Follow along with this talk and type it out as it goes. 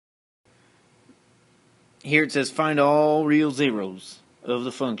here it says find all real zeros of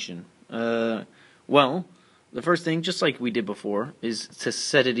the function. Well, the first thing, just like we did before, is to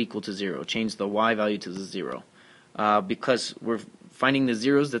set it equal to 0. Change the y value to the 0. Because we're finding the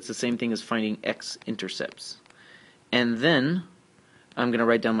zeros, that's the same thing as finding x-intercepts. And then I'm going to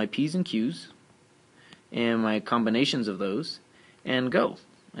write down my p's and q's and my combinations of those and go.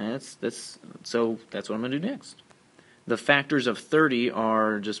 So that's what I'm going to do next. The factors of 30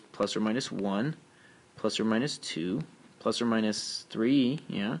 are just plus or minus 1, plus or minus 2, plus or minus 3,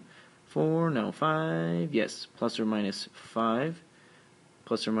 yeah, 4, no, 5, yes, plus or minus 5,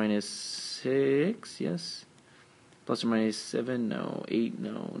 plus or minus 6, yes, plus or minus 7, no, 8,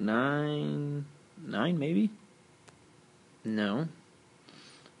 no, 9 maybe? No.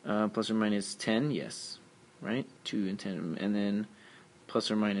 Plus or minus 10, yes, right? 2 and 10, and then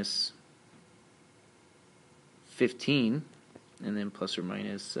plus or minus 15, and then plus or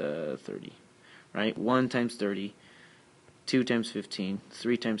minus 30, right? 1 times 30, 2 times 15,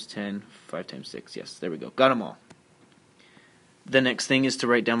 3 times 10, 5 times 6. Yes, there we go. Got them all. The next thing is to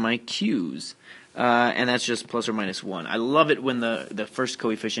write down my q's, and that's just plus or minus 1. I love it when the first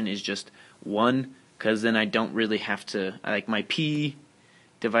coefficient is just 1, because then I don't really have to, I like my p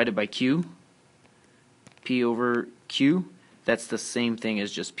divided by q, p over q, that's the same thing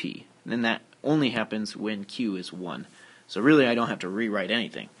as just p. And then that only happens when q is 1. So really I don't have to rewrite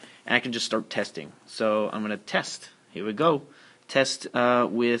anything. And I can just start testing. So I'm going to test. Here we go. Test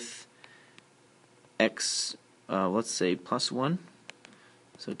with x, let's say plus 1.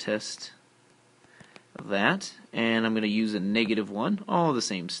 So test that. And I'm going to use a negative 1. All the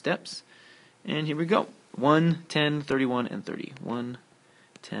same steps. And here we go. 1, 10, 31, and 30. 1,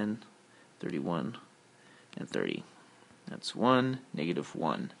 10, 31, and 30. That's 1, negative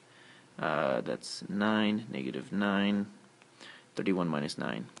 1. That's 9, negative 9. 31 minus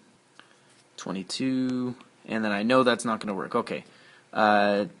 9. 22. And then I know that's not going to work. Okay.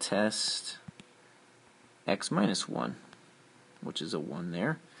 Test x minus 1, which is a 1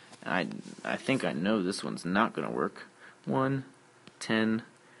 there. I think I know this one's not going to work. 1, 10,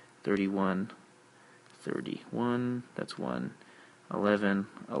 31, 31, that's 1, 11,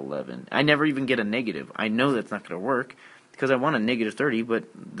 11. I never even get a negative. I know that's not going to work because I want a negative 30, but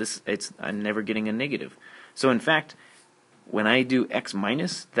I'm never getting a negative. So in fact, when I do x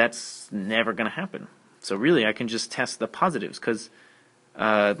minus, that's never going to happen. So really, I can just test the positives because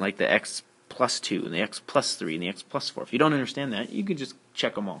like the x plus 2 and the x plus 3 and the x plus 4. If you don't understand that, you can just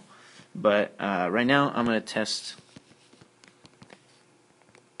check them all. But right now, I'm going to test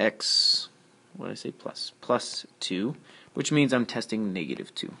x, what did I say, plus 2, which means I'm testing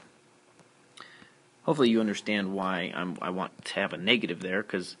negative 2. Hopefully you understand why I want to have a negative there,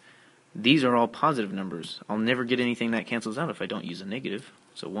 because these are all positive numbers. I'll never get anything that cancels out if I don't use a negative.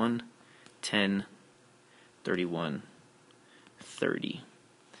 So 1, 10, 31, 30.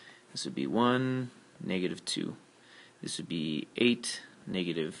 This would be 1, negative 2. This would be 8,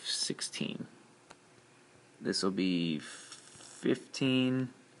 negative 16. This will be 15,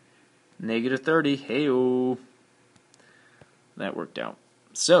 negative 30. Hey-oh. That worked out.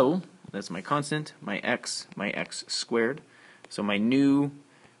 So that's my constant, my x squared. So my new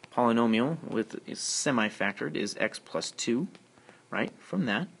polynomial is semi-factored is x plus 2, right, from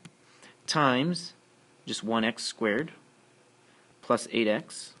that, times just 1x squared plus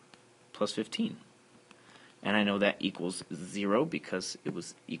 8x plus 15. And I know that equals 0 because it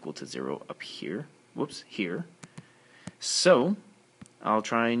was equal to 0 up here. Whoops, here. So I'll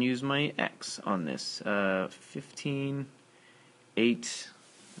try and use my x on this. 15, 8,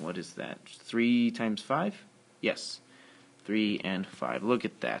 what is that? 3 times 5? Yes. 3 and 5. Look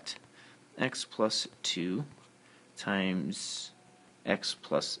at that. X plus 2 times x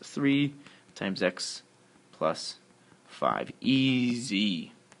plus 3 times x plus 5.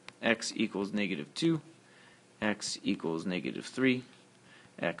 Easy. X equals negative 2. X equals negative 3.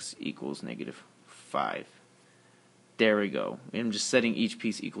 X equals negative 5. There we go. I'm just setting each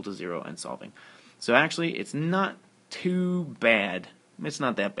piece equal to 0 and solving. So actually, it's not too bad. It's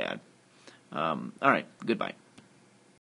not that bad. Alright, goodbye.